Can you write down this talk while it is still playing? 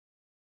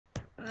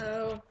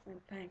go.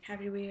 Bang.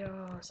 Happy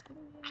wheels.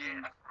 Get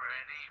ready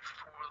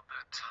for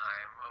the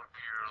time of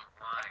your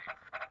life.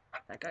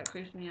 That guy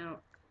creeps me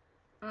out.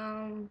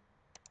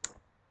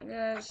 I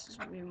guess this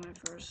will be my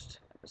first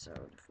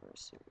episode for a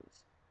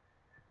series.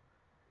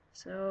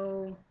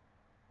 So,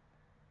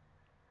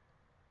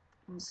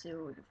 let's see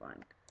what we can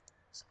find.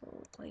 So,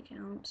 play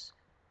counts,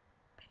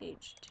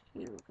 page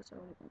 2, because I've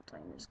already been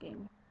playing this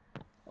game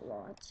a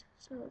lot.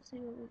 So, let's see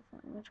what we can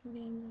find. Which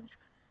game?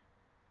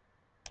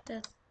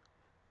 Death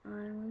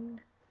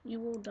Island. You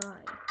will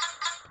die.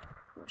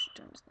 I should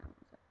turn this down.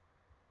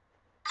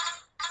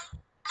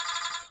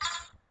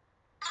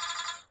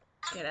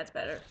 Okay, that's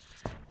better.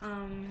 I'll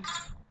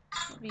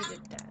be the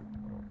dad.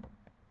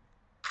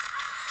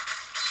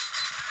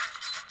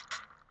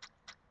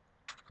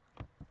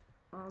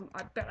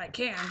 I bet I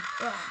can.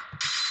 Ugh.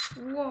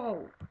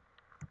 Whoa.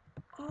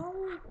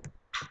 Oh.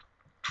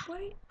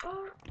 Wait.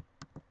 Oh.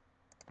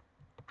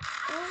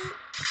 Oh.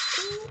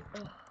 Ooh.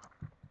 Ugh.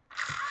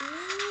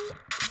 Ooh.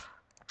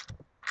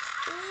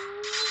 Ooh.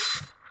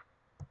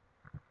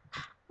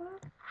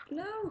 What?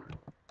 No.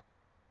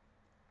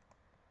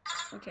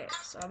 Okay,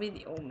 so I'll be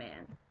the old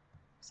man.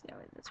 See how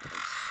this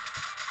works.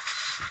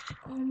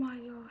 Oh my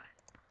god.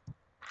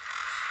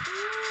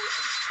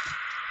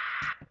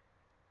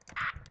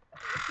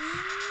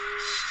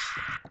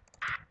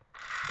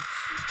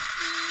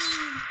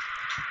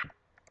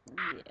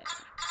 Yeah.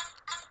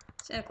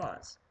 Santa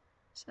Claus.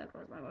 Santa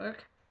Claus might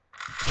work.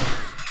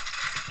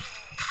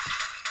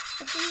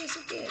 Actually, yes,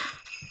 it did.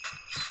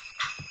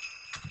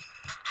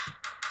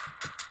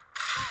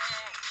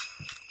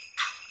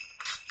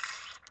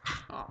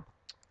 Oh,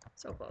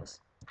 so close.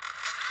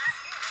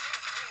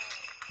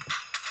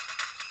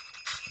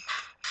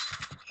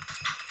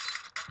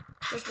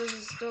 Christmas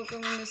is still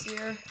coming this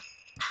year.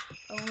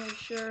 I'll make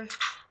sure.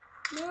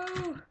 No!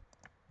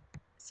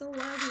 It's so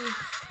laggy.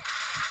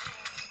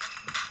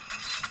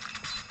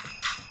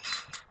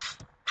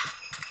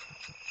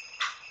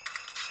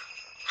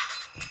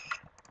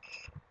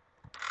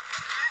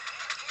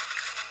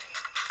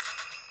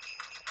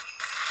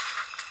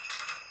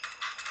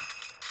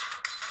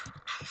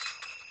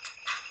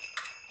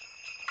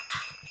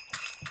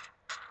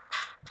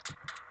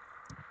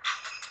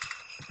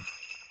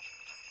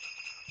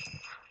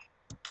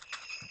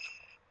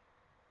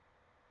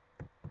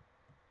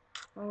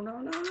 Oh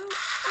no, no, no!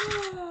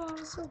 Oh,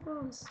 so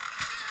close.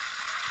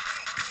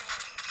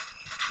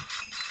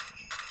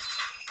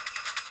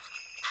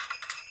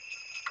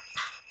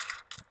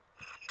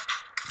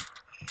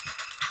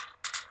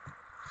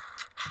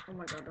 Oh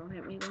my god, don't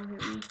hit me, don't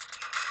hit me.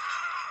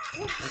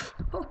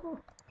 Oh,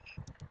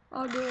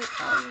 I'll do it,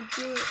 I'll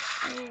do it,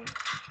 I'll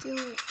do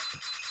it.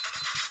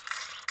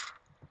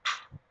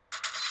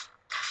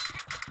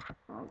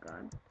 Oh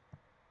god.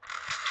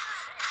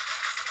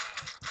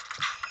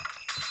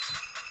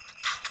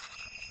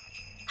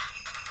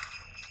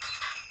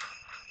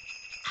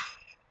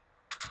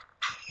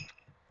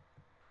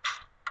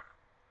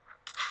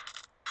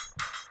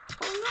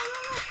 Oh no,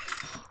 no,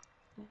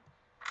 no!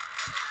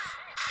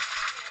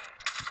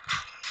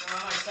 You're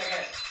on my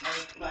second,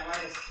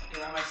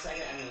 you're on my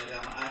second emulator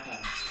on my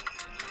iPad.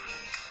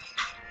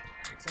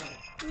 What's up?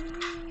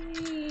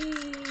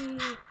 Whee!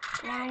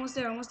 Come on, almost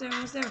there, almost there,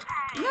 almost there.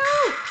 No!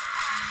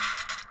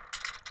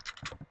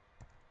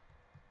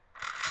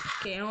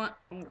 Okay, you know what?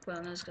 I'm gonna quit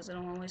on this because I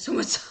don't want to waste so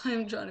much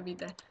time trying to beat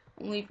that.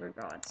 Only for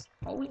gods.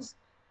 Always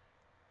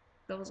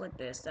goes like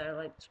this that are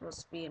like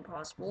supposed to be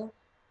impossible.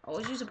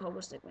 Always use a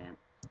pogo stick, man.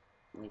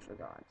 Only for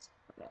gods.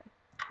 Okay.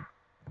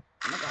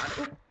 Oh my god.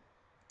 Ooh.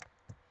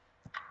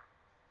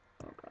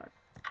 Oh god.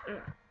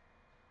 Ugh.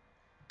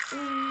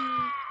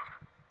 Ooh.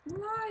 I'm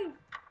alive!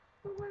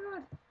 Oh my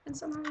god. And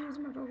somehow I'm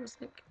using my pogo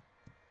stick.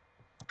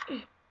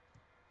 Oh.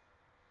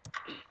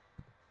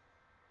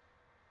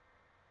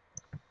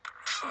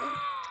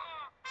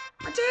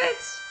 I did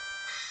it!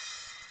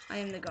 I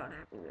am the god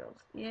Happy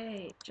Wheels.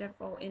 Yay!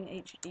 Jeffo in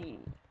HD.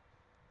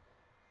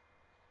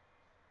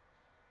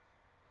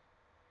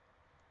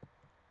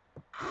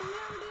 Oh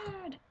no,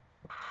 Dad!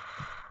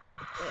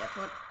 Wait, I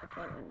thought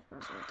it was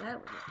supposed to be Dad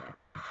was dead.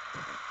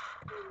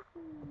 Okay.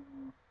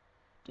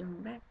 Doing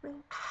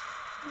backflips.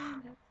 Doing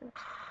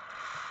backflips.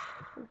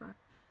 Oh god.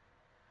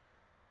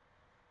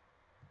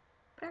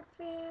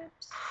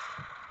 Backflips.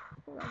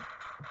 Hold on.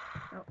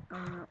 Oh,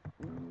 oh no.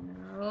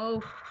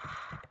 No.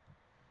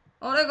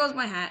 Oh, there goes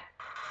my hat.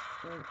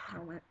 Or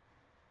helmet.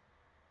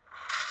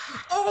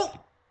 Oh!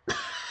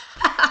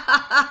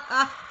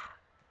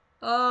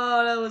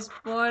 Oh, that was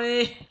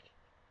funny.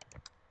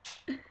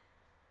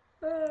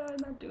 I'm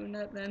not doing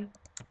that then.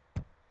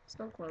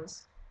 So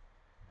close.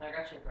 I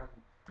got you, bro.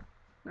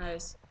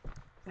 Nice.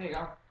 There you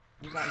go.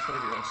 Use that instead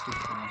of your own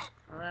stupid things.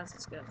 Oh,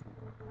 that's good.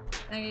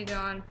 Thank you,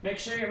 John. Make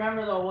sure you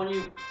remember though when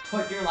you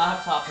put your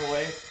laptop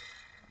away,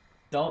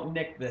 don't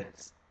nick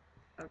this.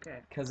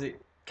 Okay. Cause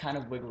it kind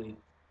of wiggly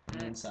on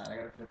the Right. inside. I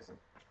gotta fix it.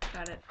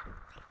 Got it.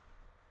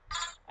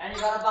 And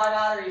you gotta buy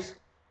batteries.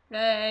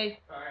 Hey.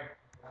 Sorry.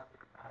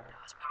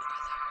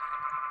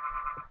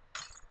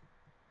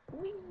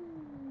 Whee.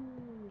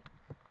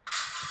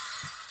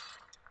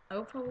 I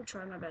will probably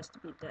try my best to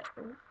beat that.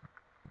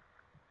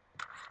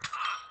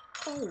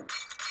 Oh.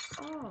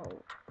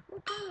 Oh.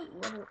 What kind of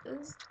level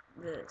is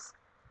this?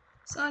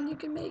 Son, you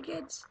can make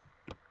it.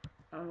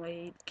 Oh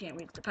wait, can't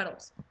reach the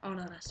pedals. Oh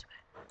no, that's too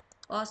bad.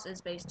 Lost is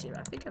base 2.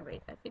 I think I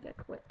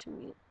quit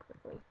too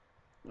quickly.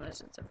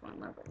 Unless it's a fun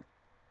level.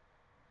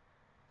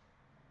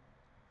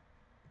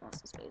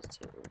 Lost is base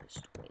 2.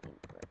 Just waiting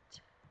for it.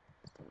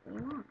 It's taking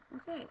really long.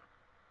 Okay.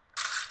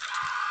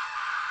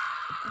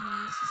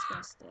 Oh, that's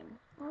disgusting.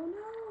 Oh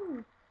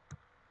no!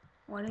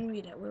 Oh, I didn't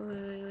read it.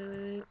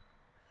 Wait.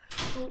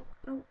 Oh,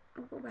 no,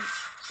 go back.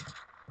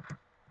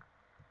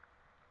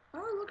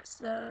 Oh, look, it's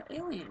the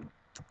alien.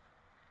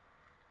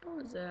 That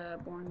was a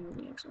boring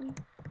movie, actually.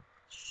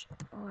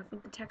 Shit. Oh, I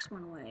think the text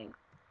went away.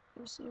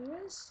 Are you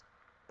serious?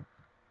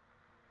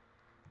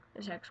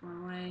 The text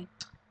went away.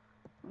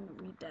 I'm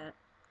gonna read that.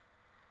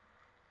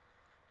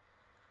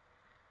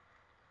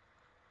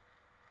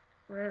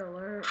 Red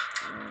alert.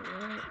 Red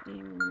alert. Didn't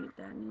even read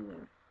that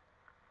neither.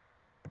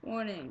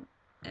 Warning.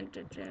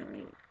 Enter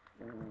generate.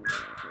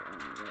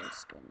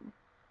 Skin.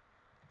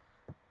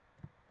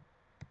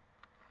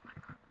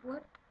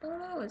 What? Oh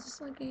no, it's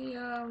just like a,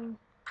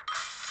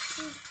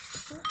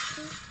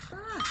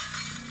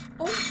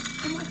 Oh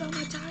my god,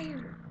 my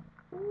tire!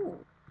 Ooh.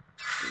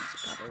 Need to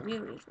pop a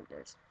wheelies with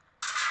this.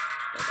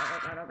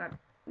 Oh god.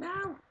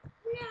 No!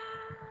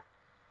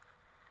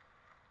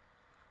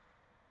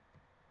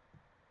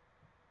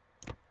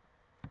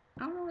 I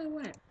don't know where it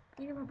went. I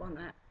give up on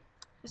that.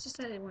 It's just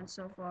that it went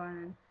so far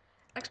and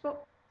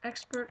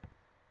expert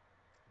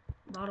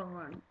bottle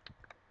run.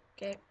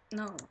 Okay,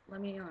 no, let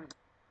me on it.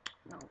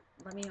 No,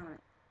 let me on it.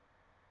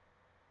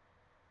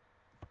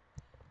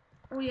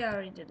 Oh yeah, I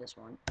already did this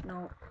one.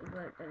 No,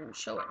 but I didn't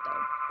show it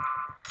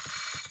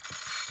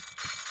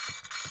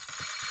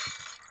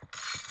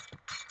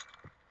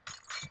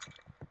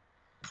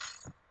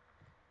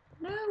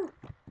though. No!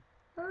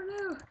 Oh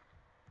no!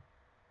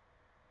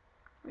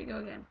 Here we go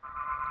again.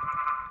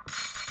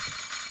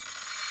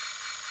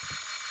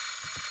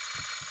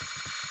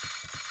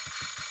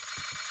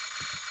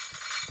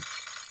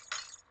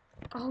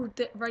 Oh,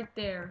 right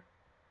there.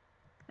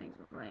 Thanks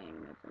for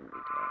playing. That's gonna be the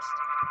best.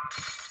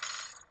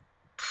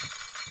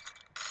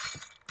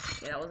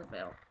 Okay, that was a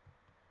fail.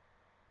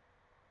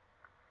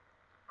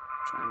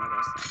 Try my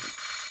best then.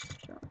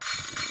 Sure.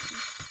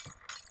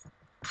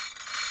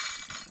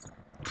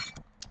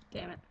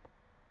 Damn it.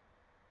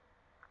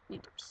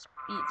 Need to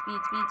speed.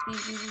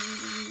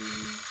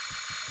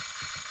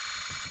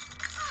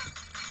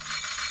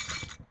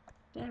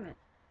 Damn it.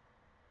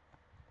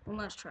 One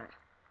last try.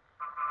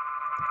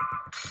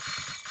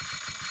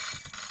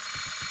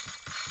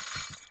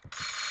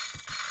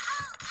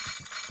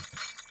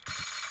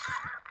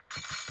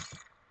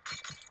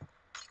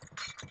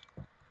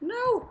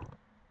 No!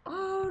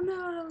 Oh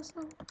no, that was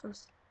so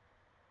close.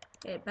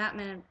 Okay,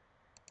 Batman.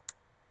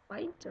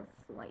 Fight or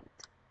flight?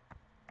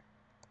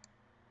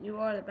 You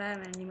are the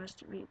Batman, you must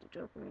defeat the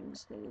Joker in the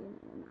stadium.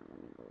 Oh, now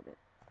let me load it.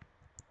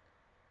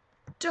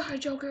 Die,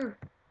 Joker!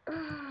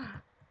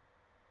 Ah!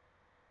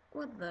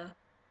 What the?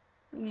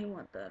 I mean,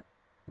 what the? Am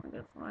I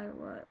gonna fly or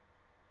what?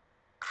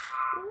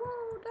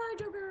 Whoa, die,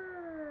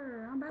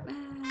 Joker! I'm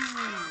Batman!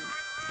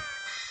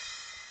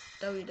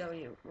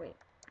 wait.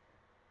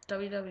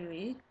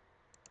 WWE?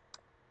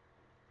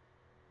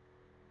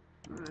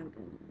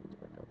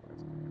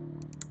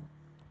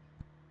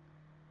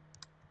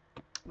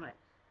 Right.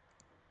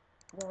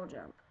 Wall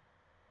jump.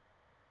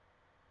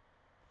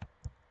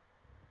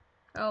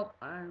 Help,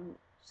 I'm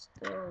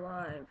still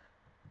alive.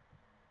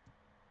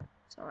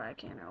 Sorry, I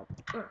can't help.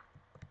 Ugh.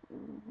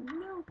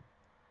 No!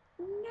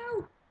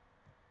 No!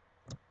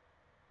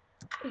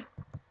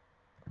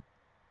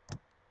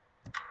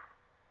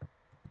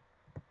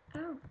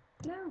 Oh,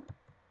 no!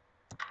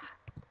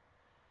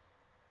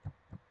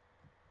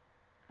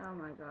 Oh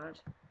my god.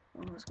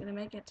 Almost gonna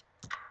make it.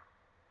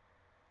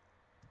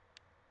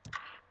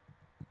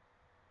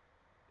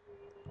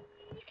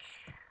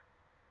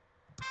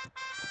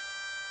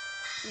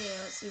 Yeah,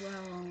 let's see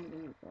how long we've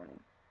been recording.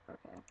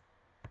 Okay.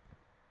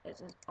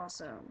 This is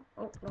awesome.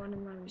 Oh,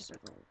 random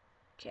circle.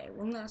 Okay,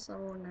 one last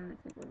level and then I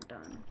think we're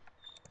done.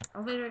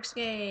 Elevator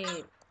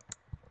escape!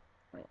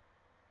 Wait.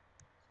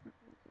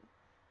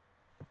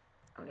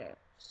 Okay,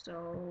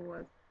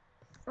 so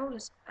throw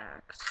this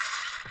axe.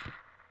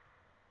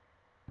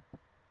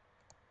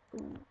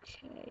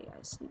 Okay,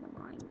 I see the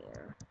mine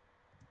there.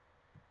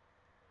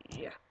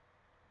 Yeah.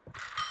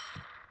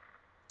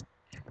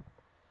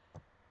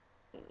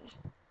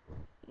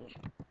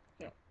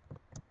 Okay.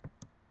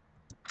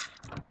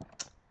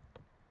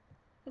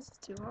 This is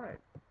too hard.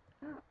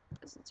 Oh,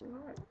 this is too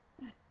hard.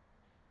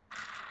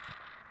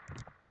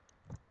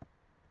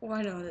 Oh,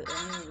 I know that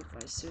I'm gonna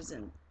fight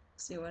Susan.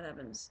 See what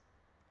happens.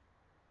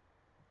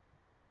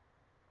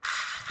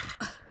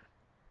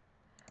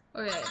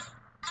 Okay,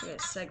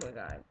 segue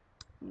guide.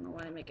 I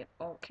want to make it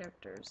all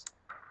characters.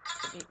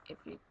 If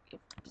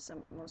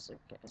some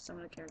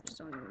of the characters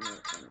don't even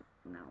work, then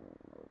now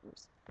we'll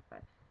lose.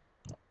 But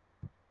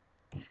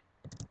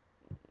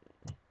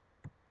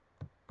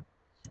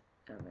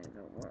that way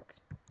it'll work.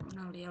 Oh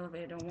no, the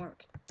elevator don't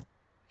work.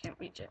 Can't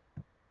reach it.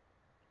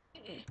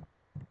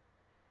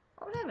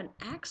 I would have an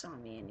axe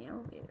on me in the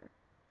elevator.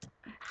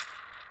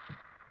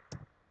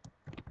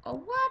 Oh,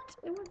 what?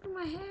 It went through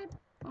my head?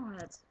 Oh,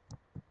 that's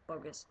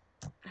bogus.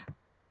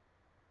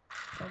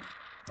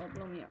 Oh,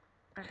 blow me up.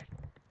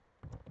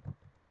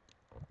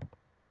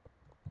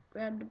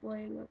 Grab the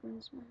blade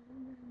weapons.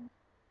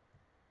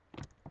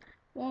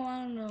 Well,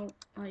 I don't know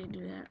how you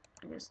do that.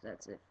 I guess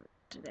that's it for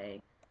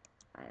today.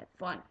 I had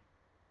fun.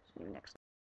 See you next time.